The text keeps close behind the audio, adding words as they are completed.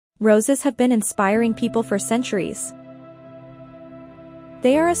Roses have been inspiring people for centuries.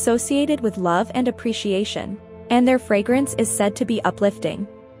 They are associated with love and appreciation, and their fragrance is said to be uplifting.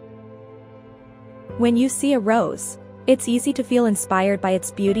 When you see a rose, it's easy to feel inspired by its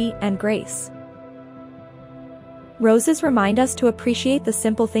beauty and grace. Roses remind us to appreciate the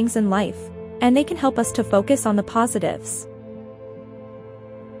simple things in life, and they can help us to focus on the positives.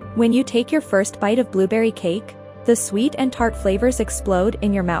 When you take your first bite of blueberry cake, the sweet and tart flavors explode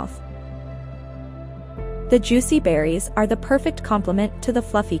in your mouth. The juicy berries are the perfect complement to the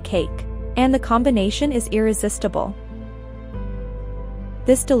fluffy cake, and the combination is irresistible.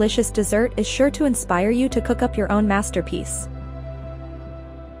 This delicious dessert is sure to inspire you to cook up your own masterpiece.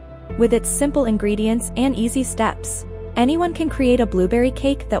 With its simple ingredients and easy steps, anyone can create a blueberry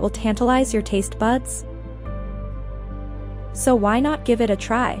cake that will tantalize your taste buds. So why not give it a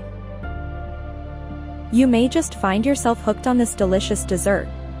try? You may just find yourself hooked on this delicious dessert.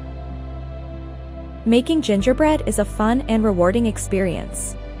 Making gingerbread is a fun and rewarding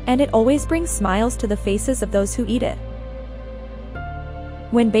experience, and it always brings smiles to the faces of those who eat it.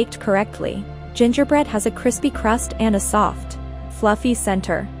 When baked correctly, gingerbread has a crispy crust and a soft, fluffy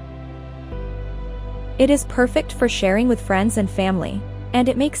center. It is perfect for sharing with friends and family, and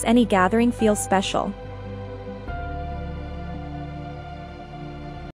it makes any gathering feel special.